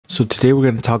So today we're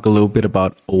going to talk a little bit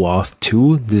about OAuth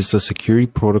 2. This is a security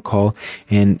protocol,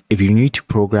 and if you're new to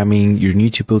programming, you're new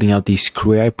to building out these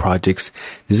CrewAI projects,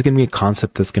 this is going to be a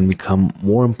concept that's going to become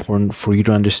more important for you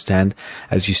to understand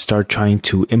as you start trying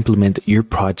to implement your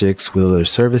projects with other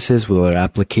services, with other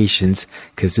applications,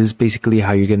 because this is basically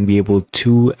how you're going to be able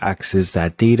to access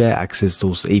that data, access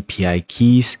those API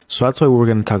keys. So that's why we're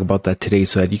going to talk about that today,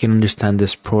 so that you can understand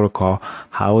this protocol,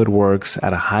 how it works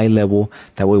at a high level.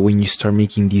 That way, when you start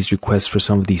making these requests for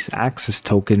some of these access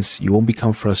tokens, you won't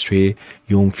become frustrated,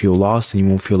 you won't feel lost, and you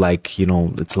won't feel like,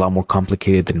 it's a lot more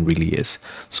complicated than it really is.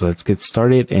 So let's get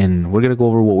started, and we're going to go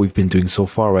over what we've been doing so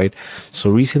far, right? So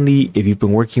recently, if you've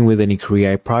been working with any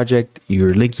CrewAI project,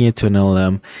 you're linking it to an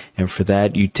LLM, and for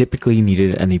that, you typically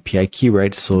needed an API key,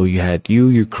 right? So you had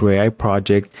your CrewAI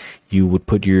project, you would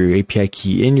put your API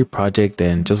key in your project,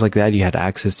 and just like that, you had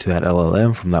access to that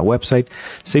LLM from that website.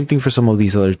 Same thing for some of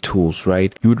these other tools,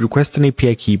 right? You would request an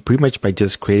API key pretty much by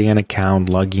just creating an account,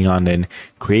 logging on, and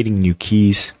creating new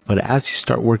keys. But as you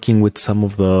start working with some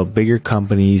of the bigger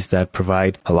companies that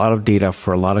provide a lot of data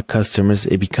for a lot of customers,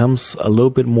 it becomes a little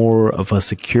bit more of a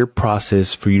secure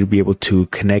process for you to be able to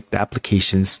connect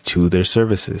applications to their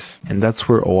services. And that's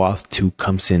where OAuth 2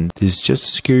 comes in. This is just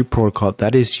a security protocol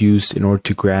that is used in order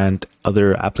to grant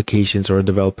other applications or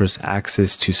developers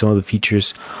access to some of the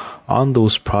features on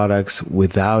those products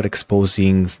without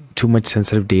exposing too much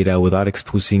sensitive data, without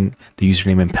exposing the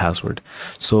username and password.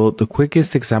 So the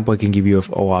quickest example I can give you of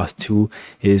OAuth 2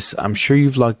 is, I'm sure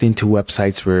you've logged into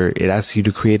websites where it asks you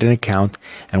to create an account,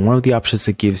 and one of the options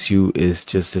it gives you is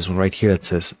just this one right here that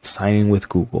says sign in with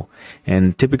Google.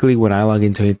 And typically when I log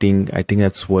into anything, I think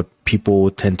that's what people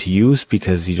tend to use,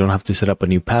 because you don't have to set up a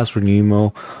new password, new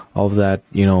email, all of that,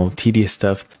 tedious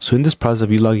stuff. So in this process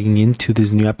of you logging into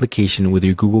this new application with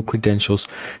your Google credentials,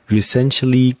 you're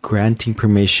essentially granting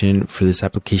permission for this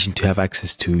application to have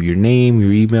access to your name,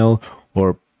 your email,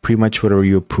 or pretty much whatever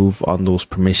you approve on those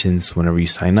permissions whenever you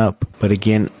sign up. But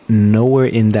again, nowhere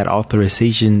in that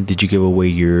authorization did you give away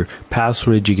your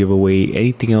password, did you give away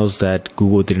anything else that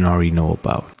Google didn't already know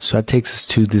about. So that takes us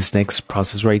to this next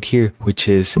process right here, which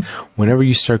is whenever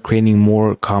you start creating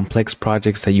more complex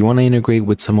projects that you want to integrate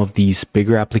with some of these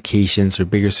bigger applications or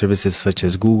bigger services such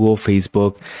as Google,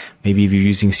 Facebook, maybe if you're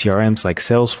using CRMs like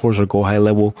Salesforce or Go High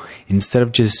Level, instead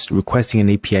of just requesting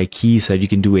an API key so that you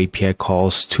can do API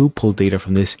calls to pull data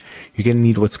from this, you're going to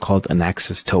need what's called an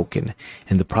access token.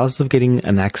 And the process of getting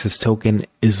an access token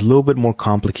is a little bit more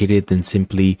complicated than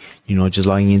simply, just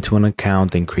logging into an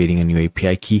account and creating a new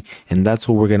API key. And that's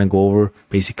what we're going to go over,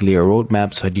 basically a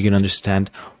roadmap, so that you can understand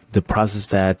the process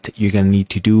that you're going to need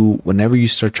to do whenever you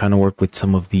start trying to work with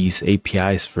some of these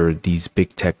APIs for these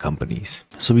big tech companies.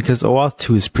 So because OAuth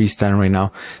 2 is pretty standard right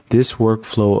now, this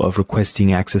workflow of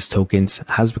requesting access tokens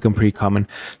has become pretty common.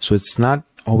 So it's not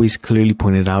always clearly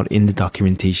pointed out in the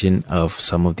documentation of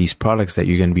some of these products that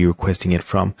you're going to be requesting it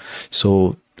from.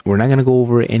 So we're not going to go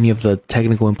over any of the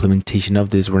technical implementation of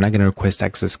this. We're not going to request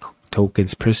access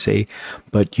tokens per se,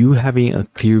 but you having a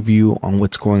clear view on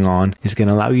what's going on is going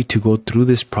to allow you to go through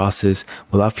this process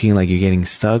without feeling like you're getting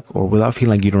stuck, or without feeling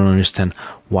like you don't understand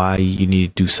why you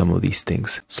need to do some of these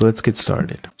things. So let's get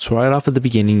started. So right off at the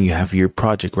beginning, you have your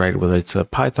project, right? Whether it's a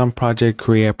Python project,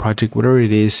 CrewAI project, whatever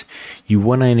it is, you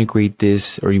want to integrate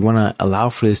this, or you want to allow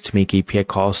for this to make API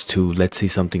calls to, let's say,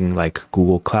 something like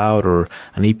Google Cloud or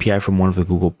an API from one of the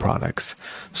Google products.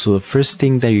 So the first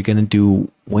thing that you're going to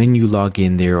do when you log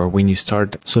in there, or when you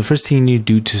start, so the first thing you need to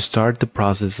do to start the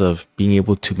process of being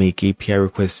able to make API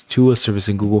requests to a service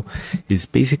in Google is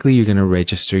basically you're going to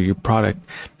register your product.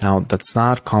 Now, that's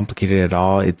not complicated at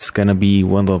all. It's going to be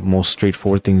one of the most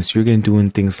straightforward things you're going to do in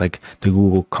things like the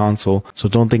Google console. So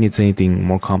don't think it's anything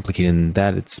more complicated than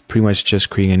that. It's pretty much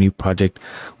just creating a new project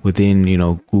within,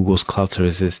 Google's cloud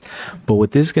services. But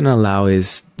what this is going to allow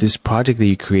is this project that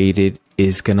you created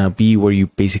is going to be where you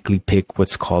basically pick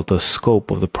what's called the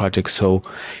scope of the project. So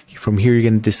from here, you're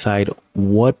going to decide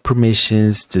what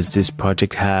permissions does this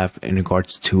project have in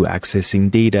regards to accessing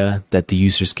data that the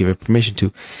users give it permission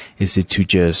to. Is it to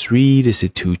just read? Is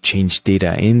it to change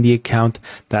data in the account?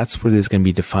 That's where this is going to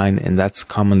be defined, and that's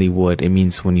commonly what it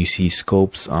means when you see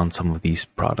scopes on some of these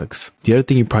products. The other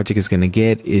thing your project is going to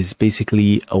get is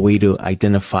basically a way to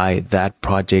identify that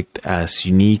project as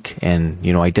unique, and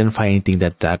identify anything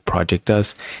that that project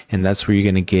does. And that's where you're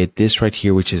going to get this right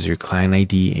here, which is your client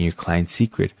ID and your client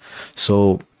secret.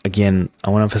 So again,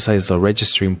 I want to emphasize the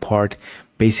registering part.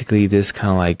 Basically, this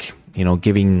kind of like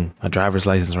giving a driver's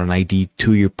license or an ID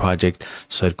to your project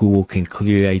so that Google can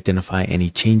clearly identify any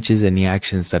changes, any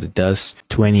actions that it does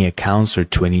to any accounts or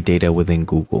to any data within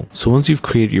Google. So once you've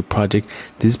created your project,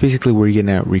 this is basically where you're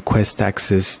going to request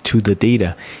access to the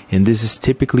data. And this is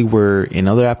typically where in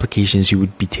other applications you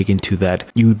would be taken to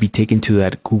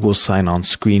that Google sign-on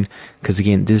screen, because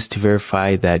again, this is to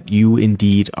verify that you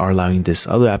indeed are allowing this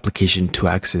other application to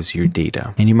access your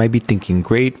data. And you might be thinking,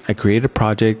 great, I created a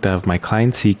project, I have my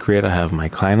client secret, I have my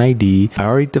client ID, I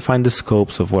already defined the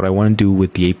scopes of what I want to do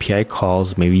with the API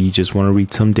calls. Maybe you just want to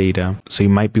read some data. So you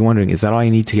might be wondering, is that all I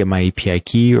need to get my API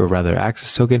key or rather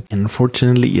access token? And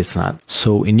unfortunately, it's not.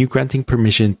 So in you granting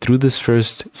permission through this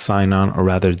first sign-on, or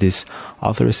rather this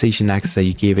authorization access that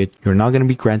you gave it, you're now going to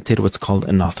be granted what's called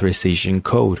an authorization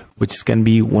code, which is going to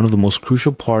be one of the most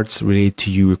crucial parts related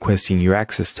to you requesting your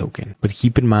access token. But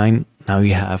keep in mind, now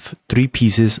you have 3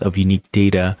 pieces of unique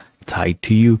data tied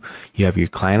to you. You have your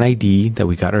client ID that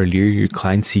we got earlier, your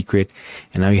client secret,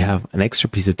 and now you have an extra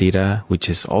piece of data which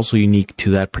is also unique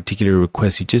to that particular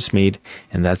request you just made,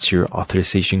 and that's your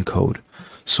authorization code.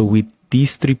 So with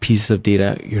these 3 pieces of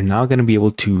data, you're now going to be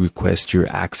able to request your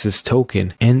access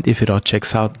token. And if it all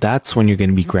checks out, that's when you're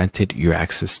going to be granted your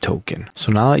access token. So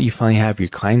now that you finally have your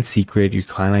client secret, your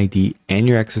client ID, and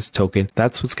your access token,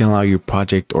 that's what's going to allow your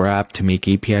project or app to make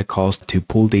API calls to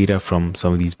pull data from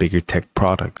some of these bigger tech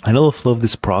products. I know the flow of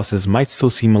this process might still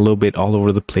seem a little bit all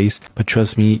over the place, but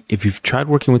trust me, if you've tried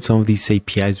working with some of these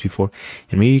APIs before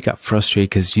and maybe you got frustrated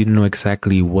because you didn't know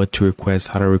exactly what to request,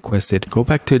 how to request it, go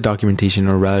back to the documentation,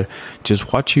 or rather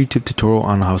just watch a YouTube tutorial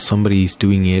on how somebody's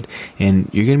doing it, and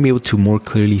you're going to be able to more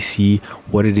clearly see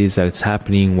what it is that it's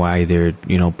happening, why they're,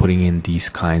 putting in these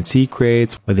client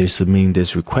secrets, why they're submitting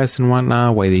this request and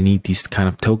whatnot, why they need these kind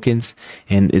of tokens.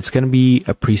 And it's going to be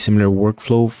a pretty similar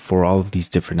workflow for all of these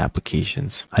different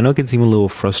applications. I know it can seem a little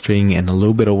frustrating and a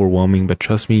little bit overwhelming, but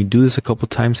trust me, do this a couple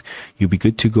times, you'll be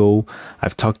good to go.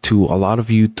 I've talked to a lot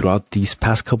of you throughout these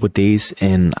past couple of days,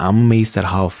 and I'm amazed at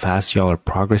how fast y'all are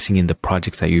progressing in the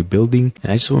projects that you're building.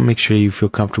 And I just want to make sure you feel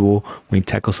comfortable when you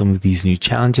tackle some of these new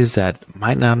challenges that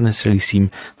might not necessarily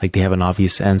seem like they have an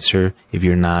obvious answer if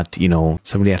you're not,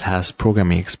 somebody that has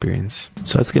programming experience.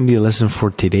 So that's going to be the lesson for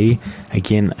today.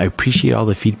 Again, I appreciate all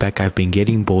the feedback I've been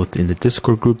getting both in the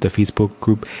Discord group, the Facebook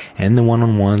group, and the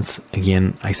one-on-ones.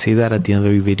 Again, I say that at the end of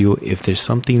every video. If there's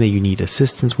something that you need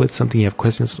assistance with, something you have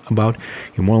questions about,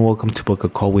 you're more than welcome to book a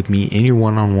call with me in your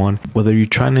one-on-one. Whether you're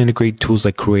trying to integrate tools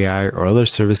like CrewAI or other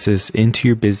services into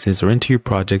your business or into your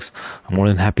projects, I'm more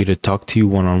than happy to talk to you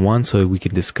one-on-one so that we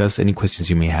can discuss any questions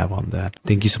you may have on that.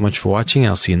 Thank you so much for watching.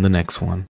 I'll see you in the next one.